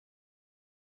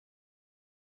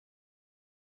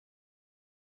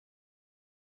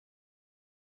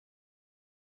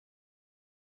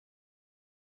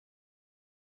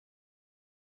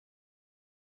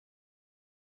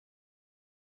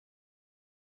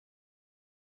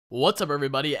What's up,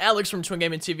 everybody? Alex from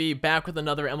TwinGamingTV back with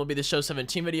another MLB The Show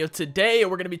 17 video. Today,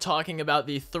 we're going to be talking about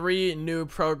the 3 new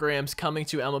programs coming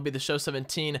to MLB The Show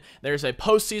 17. There's a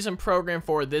postseason program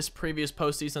for this previous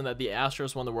postseason that the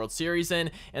Astros won the World Series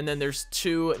in, and then there's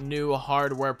 2 new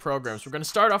hardware programs. We're going to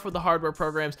start off with the hardware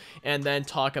programs and then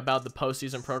talk about the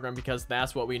postseason program because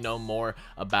that's what we know more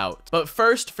about. But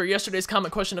first, for yesterday's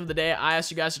comment question of the day, I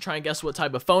asked you guys to try and guess what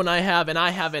type of phone I have, and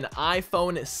I have an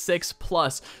iPhone 6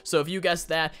 Plus. So if you guessed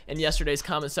that in yesterday's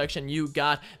comment section, you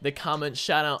got the comment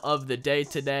shout out of the day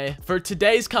today. For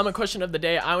today's comment question of the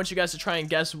day, I want you guys to try and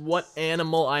guess what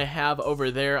animal I have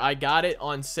over there. I got it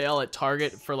on sale at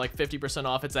Target for like 50%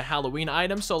 off. It's a Halloween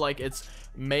item, so like it's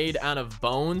made out of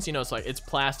bones, you know, it's like it's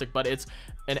plastic, but it's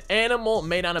an animal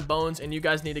made out of bones, and you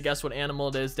guys need to guess what animal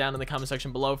it is down in the comment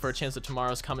section below for a chance at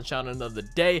tomorrow's comment shout out of the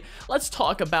day. Let's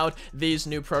talk about these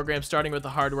new programs, starting with the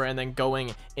hardware and then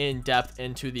going in depth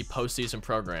into the postseason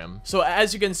program. So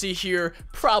as you can see here,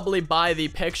 probably by the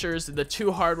pictures, the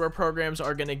 2 hardware programs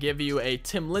are going to give you a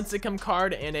Tim Lincecum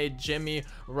card and a Jimmy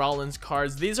Rollins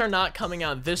cards. These are not coming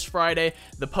out this Friday.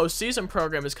 The postseason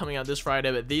program is coming out this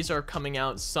Friday, but these are coming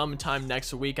out sometime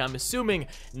next week. I'm assuming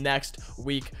next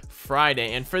week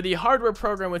Friday. And for the hardware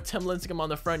program with Tim Lincecum on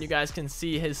the front, you guys can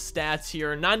see his stats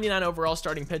here. 99 overall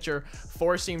starting pitcher,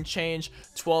 4-seam change,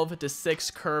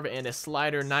 12-6 curve and a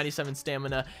slider, 97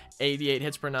 stamina, 88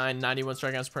 hits per 9, 91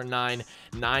 strikeouts per 9,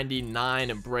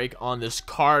 99 break on this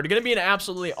card. Gonna be an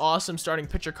absolutely awesome starting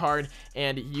pitcher card,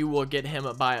 and you will get him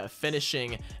by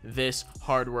finishing this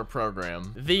hardware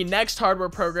program. The next hardware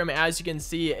program, as you can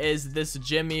see, is this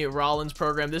Jimmy Rollins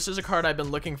program. This is a card I've been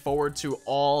looking forward to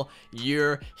all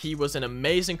year. He was an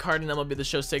amazing card in MLB The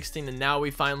Show 16, and now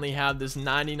we finally have this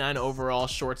 99 overall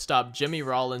shortstop Jimmy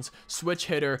Rollins, switch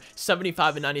hitter,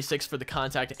 75 and 96 for the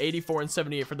contact, 84 and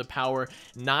 78 for the power,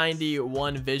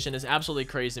 91 vision. Is absolutely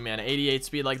crazy, man. 88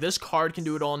 speed. Like, this card can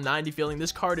do it all. 90 fielding.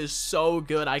 This card is so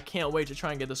good. I can't wait to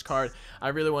try and get this card. I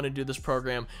really want to do this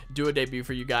program, do a debut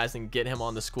for you guys, and get him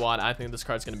on the squad. I think this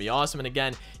card's going to be awesome, and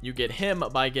again, you get him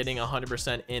by getting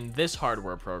 100% in this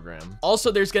hardware program.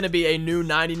 Also, there's going to be a new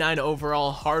 99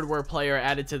 overall hardware player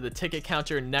added to the ticket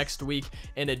counter next week,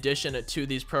 in addition to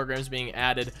these programs being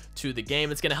added to the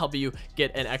game. It's going to help you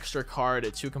get an extra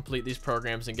card to complete these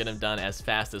programs and get them done as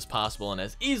fast as possible and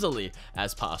as easily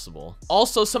as possible.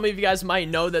 Also, some of you guys might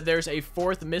know that there's a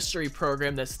 4th mystery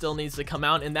program that still needs to come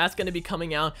out, and that's going to be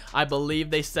coming out, I believe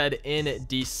they said, in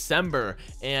December,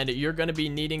 and you're going to be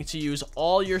needing to use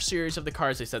all your series of the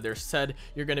cards. They said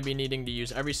you're going to be needing to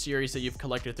use every series that you've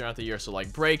collected throughout the year, so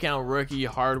like breakout, rookie,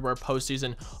 hardware,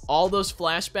 postseason, all those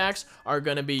flashbacks are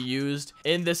going to be used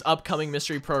in this upcoming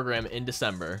mystery program in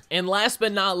December. And last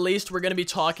but not least, we're going to be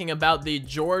talking about the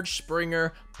George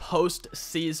Springer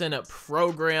postseason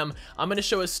program. I'm going to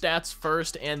show his stats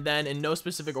first, and then in no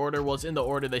specific order, well, it's in the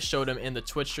order they showed him in the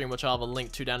Twitch stream, which I'll have a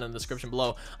link to down in the description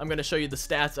below. I'm going to show you the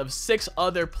stats of 6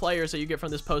 other players that you get from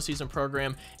this postseason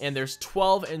program, and there's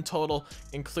 12 in total,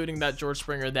 including that George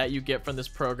Springer, that you get from this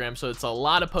program. So it's a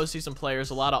lot of postseason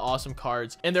players, a lot of awesome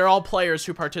cards, and they're all players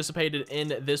who participated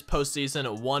in this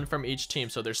postseason, 1 from each team.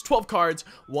 So there's 12 cards,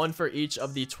 1 for each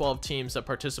of the 12 teams that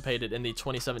participated in the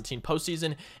 2017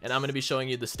 postseason, and I'm going to be showing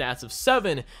you the stats of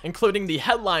 7, including the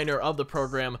headliner of the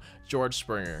program, George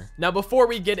Springer. Now, before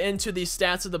we get into the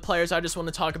stats of the players, I just want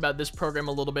to talk about this program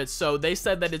a little bit. So they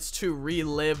said that it's to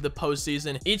relive the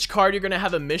postseason. Each card, you're going to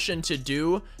have a mission to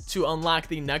do to unlock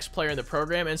the next player in the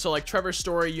program. And so like Trevor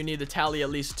Story, you need to tally at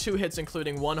least 2 hits,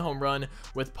 including 1 home run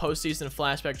with postseason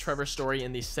flashback Trevor Story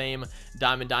in the same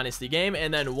Diamond Dynasty game.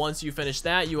 And then once you finish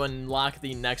that, you unlock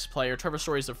the next player. Trevor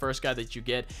Story is the first guy that you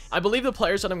get. I believe the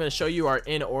players that I'm going to show you are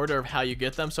in order of how you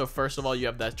get them. So first of all, you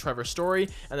have that Trevor Story,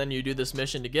 and then you do this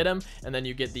mission to get him, and then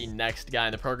you get the next guy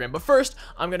in the program. But first,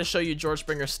 I'm going to show you George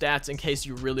Springer's stats in case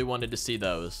you really wanted to see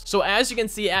those. So as you can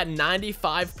see, at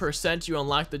 95%, you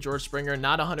unlock the George Springer,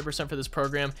 not 100% for this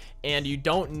program, and you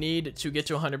don't need to get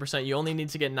to 100%. You only need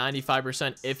to get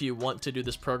 95% if you want to do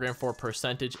this program for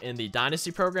percentage in the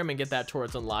Dynasty program and get that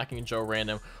towards unlocking Joe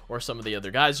Random or some of the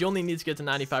other guys. You only need to get to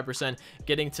 95%.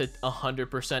 Getting to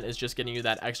 100% is just getting you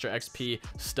that extra XP,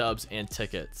 stubs, and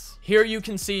tickets. Here you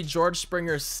can see George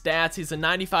Springer's stats. He's a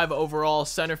 95 overall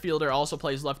center fielder, also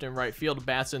plays left and right field,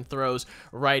 bats and throws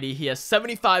righty. He has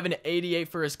 75 and 88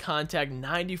 for his contact,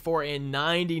 94 and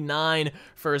 99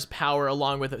 for his power,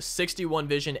 along with 61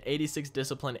 vision, 86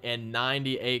 discipline, and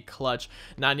 98 clutch,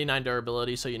 99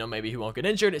 durability, so you know maybe he won't get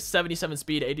injured. 77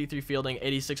 speed, 83 fielding,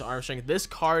 86 arm strength. This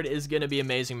card is going to be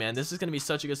amazing, man. This is going to be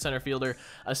such a good center fielder,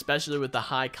 especially with the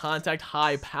high contact,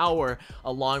 high power,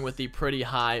 along with the pretty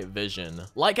high vision.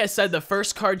 Like I said, the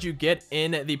first card you get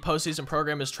in the postseason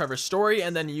program is is Trevor Story,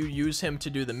 and then you use him to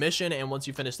do the mission, and once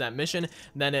you finish that mission,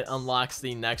 then it unlocks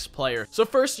the next player. So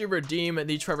first you redeem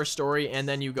the Trevor Story, and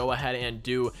then you go ahead and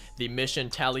do the mission,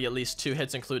 tally at least 2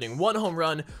 hits including 1 home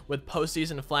run with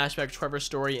postseason flashback Trevor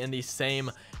Story in the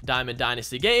same Diamond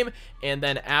Dynasty game, and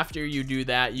then after you do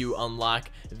that, you unlock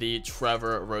the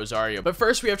Trevor Rosario. But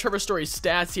first we have Trevor Story's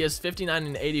stats. He has 59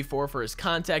 and 84 for his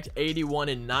contact, 81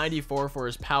 and 94 for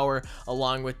his power,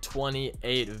 along with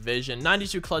 28 vision,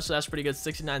 92 clutch, so that's pretty good,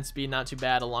 69 speed, not too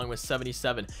bad, along with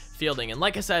 77 fielding. And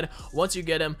like I said, once you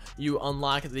get him, you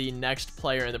unlock the next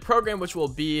player in the program, which will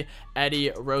be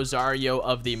Eddie Rosario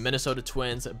of the Minnesota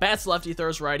Twins. Bats lefty,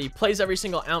 throws righty, plays every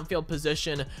single outfield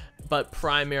position, but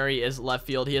primary is left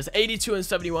field. He has 82 and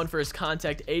 71 for his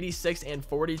contact, 86 and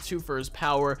 42 for his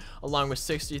power, along with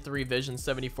 63 vision,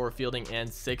 74 fielding,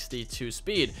 and 62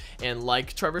 speed. And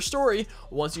like Trevor Story,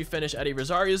 once you finish Eddie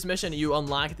Rosario's mission, you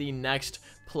unlock the next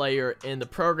player in the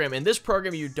program. In this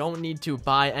program, you don't need to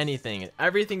buy anything.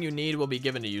 Everything you need will be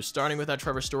given to you. Starting with that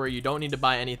Trevor Story, you don't need to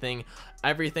buy anything.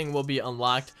 Everything will be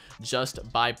unlocked just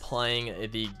by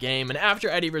playing the game. And after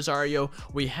Eddie Rosario,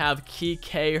 we have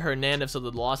Kike Hernandez of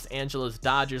the Los Angeles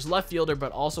Dodgers, left fielder,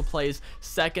 but also plays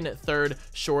second, third,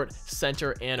 short,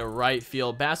 center, and right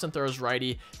field. Bats and throws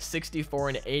righty, 64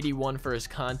 and 81 for his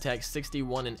contact,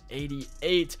 61 and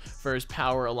 88 for his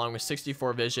power, along with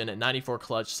 64 vision, 94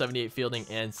 clutch, 78 fielding,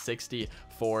 and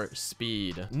 64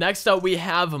 speed. Next up, we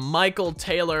have Michael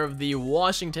Taylor of the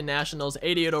Washington Nationals,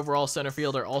 88 overall center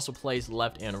fielder, also plays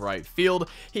left and right field.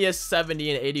 He has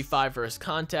 70 and 85 for his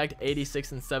contact,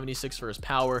 86 and 76 for his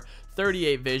power,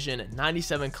 38 vision,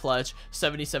 97 clutch,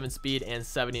 77 speed, and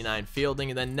 79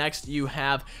 fielding. And then next you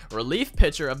have relief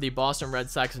pitcher of the Boston Red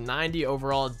Sox, 90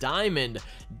 overall diamond,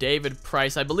 David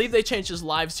Price. I believe they changed his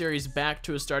live series back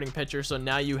to a starting pitcher, so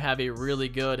now you have a really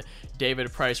good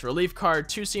David Price relief card,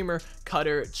 2-seamer,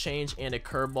 cutter, change, and a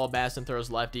curveball. Bats and throws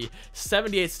lefty,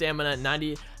 78 stamina,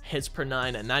 90 hits per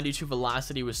 9, 92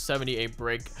 velocity with 78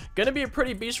 break. Gonna be a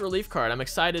pretty beast relief card. I'm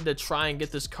excited to try and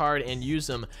get this card and use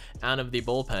him out of the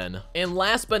bullpen. And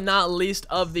last but not least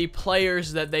of the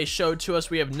players that they showed to us,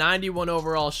 we have 91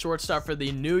 overall shortstop for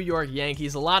the New York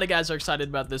Yankees. A lot of guys are excited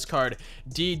about this card.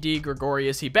 Didi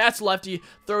Gregorius. He bats lefty,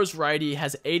 throws righty,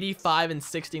 has 85 and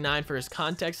 69 for his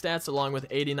contact stats, along with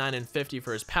 89 and 50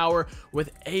 for his power,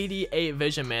 with 88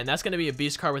 vision, man. That's going to be a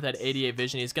beast card with that 88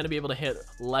 vision. He's going to be able to hit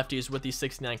lefties with the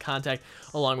 69 contact,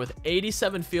 along with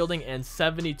 87 fielding and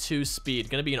 72 speed.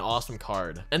 Going to be an awesome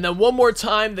card. And then one more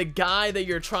time, the guy that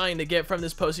you're trying to get from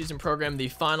this postseason program, the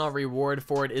final reward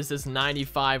for it is this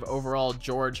 95 overall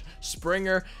George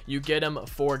Springer. You get him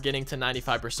for getting to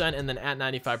 95%, and then at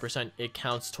 95%, it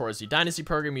counts towards the Dynasty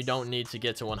program. You don't need to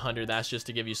get to 100. That's just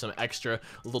to give you some extra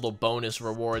little bonus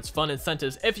rewards, fun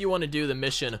incentives if you want to do the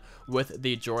mission with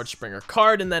the George Springer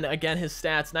card. And then again, his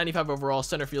stats: 95 overall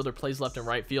center fielder, plays left and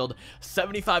right field,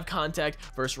 75 contact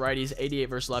versus righties, 88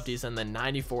 versus lefties, and then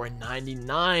 94 and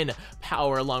 99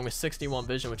 power, along with 61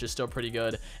 vision, which is still pretty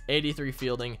good, 83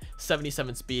 fielding,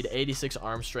 77 speed, 86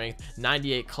 arm strength,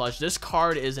 98 clutch. This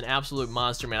card is an absolute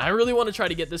monster, man. I really want to try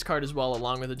to get this card as well,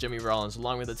 along with the Jimmy Rollins,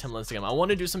 along with the Tim Lincecum. I want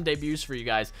to do some debuts for you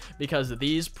guys because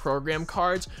these program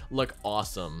cards look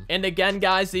awesome. And again,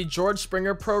 guys, the George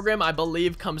Springer program, I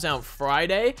believe, comes out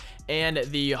Friday, and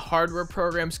the hardware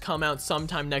programs come out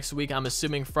sometime next week. I'm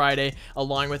assuming Friday,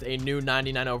 along with a new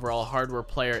 99 overall hardware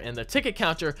player and the ticket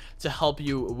counter to help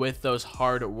you with those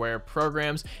hardware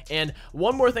programs. And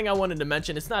one more thing I wanted to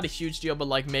mention, it's not a huge deal, but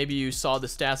like maybe you saw the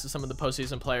stats of some of the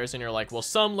postseason players and you're like, well,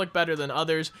 some look better than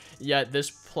others, yet this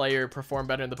player performed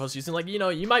better in the postseason. Like, you know,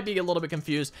 you might be a little bit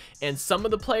confused, and some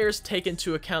of the players take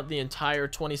into account the entire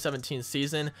 2017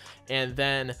 season and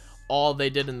then all they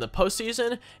did in the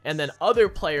postseason, and then other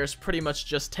players pretty much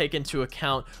just take into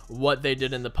account what they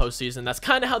did in the postseason. That's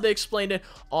kind of how they explained it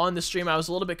on the stream. I was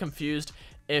a little bit confused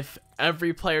if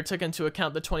every player took into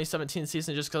account the 2017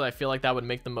 season, just because I feel like that would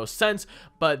make the most sense,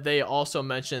 but they also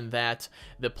mentioned that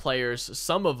the players,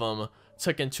 some of them,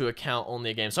 took into account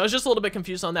only a game. So I was just a little bit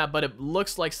confused on that, but it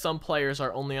looks like some players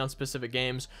are only on specific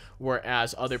games,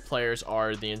 whereas other players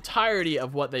are the entirety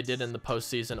of what they did in the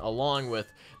postseason, along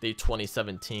with the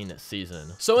 2017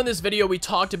 season. So in this video, we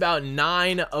talked about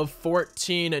 9 of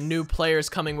 14 new players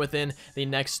coming within the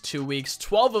next 2 weeks.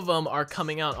 12 of them are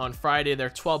coming out on Friday. They're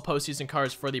 12 postseason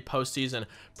cards for the postseason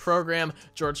program,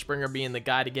 George Springer being the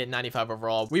guy to get 95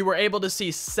 overall. We were able to see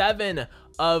 7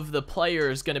 of the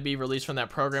players going to be released from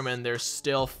that program, and there's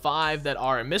still 5 that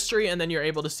are a mystery. And then you're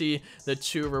able to see the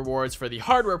 2 rewards for the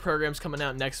hardware programs coming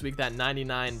out next week, that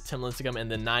 99 Tim Lincecum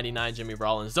and the 99 Jimmy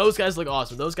Rollins. Those guys look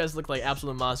awesome. Those guys look like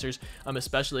absolute monsters. I'm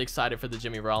especially excited for the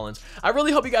Jimmy Rollins. I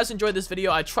really hope you guys enjoyed this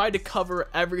video. I tried to cover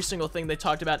every single thing they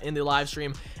talked about in the live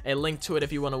stream. A link to it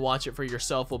if you want to watch it for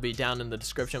yourself will be down in the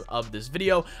description of this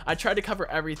video. I tried to cover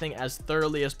everything as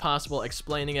thoroughly as possible,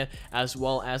 explaining it as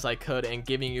well as I could, and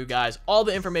giving you guys all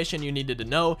the information you needed to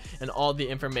know and all the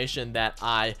information that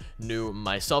I knew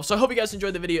myself. So I hope you guys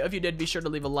enjoyed the video. If you did, be sure to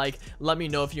leave a like. Let me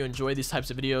know if you enjoy these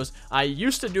types of videos. I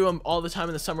used to do them all the time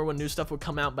in the summer when new stuff would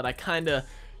come out, but I kind of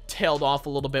tailed off a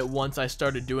little bit once I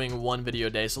started doing 1 video a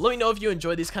day. So let me know if you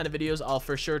enjoy these kind of videos. I'll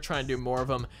for sure try and do more of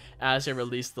them as I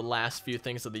release the last few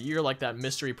things of the year, like that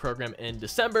mystery program in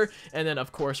December, and then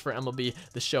of course for MLB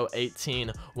The Show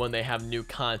 18 when they have new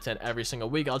content every single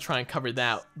week. I'll try and cover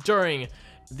that during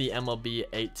the MLB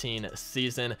 18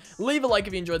 season. Leave a like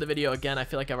if you enjoyed the video. Again, I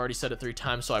feel like I've already said it 3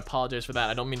 times, so I apologize for that.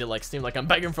 I don't mean to like seem like I'm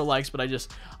begging for likes, but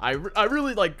I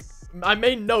really like, I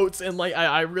made notes, and like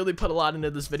I really put a lot into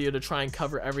this video to try and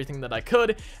cover everything that I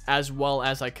could as well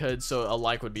as I could. So a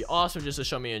like would be awesome just to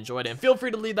show me you enjoyed it, and feel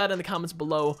free to leave that in the comments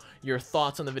below, your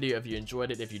thoughts on the video, if you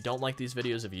enjoyed it, if you don't like these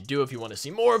videos, if you do, if you want to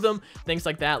see more of them, things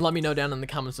like that. Let me know down in the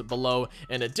comments below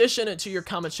in addition to your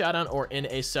comment shout out or in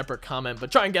a separate comment,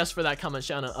 but try and guess for that comment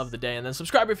shout out of the day. And then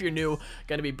subscribe if you're new.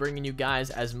 Going to be bringing you guys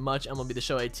as much MLB The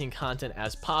Show 18 content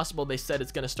as possible. They said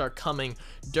it's going to start coming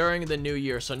during the new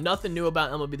year, so nothing new about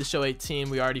MLB The Show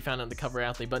 18. We already found out the cover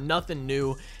athlete, but nothing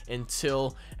new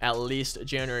until at least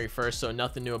January 1st. So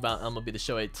nothing new about MLB The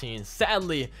Show 18,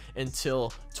 sadly,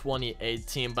 until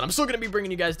 2018. But I'm still going to be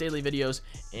bringing you guys daily videos,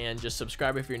 and just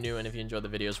subscribe if you're new. And if you enjoy the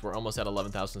videos, we're almost at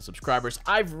 11,000 subscribers.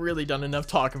 I've really done enough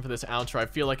talking for this outro. I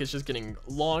feel like it's just getting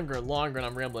longer and longer, and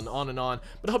I'm rambling on and on.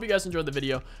 But I hope you guys enjoyed the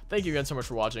video. Thank you again so much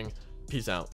for watching. Peace out.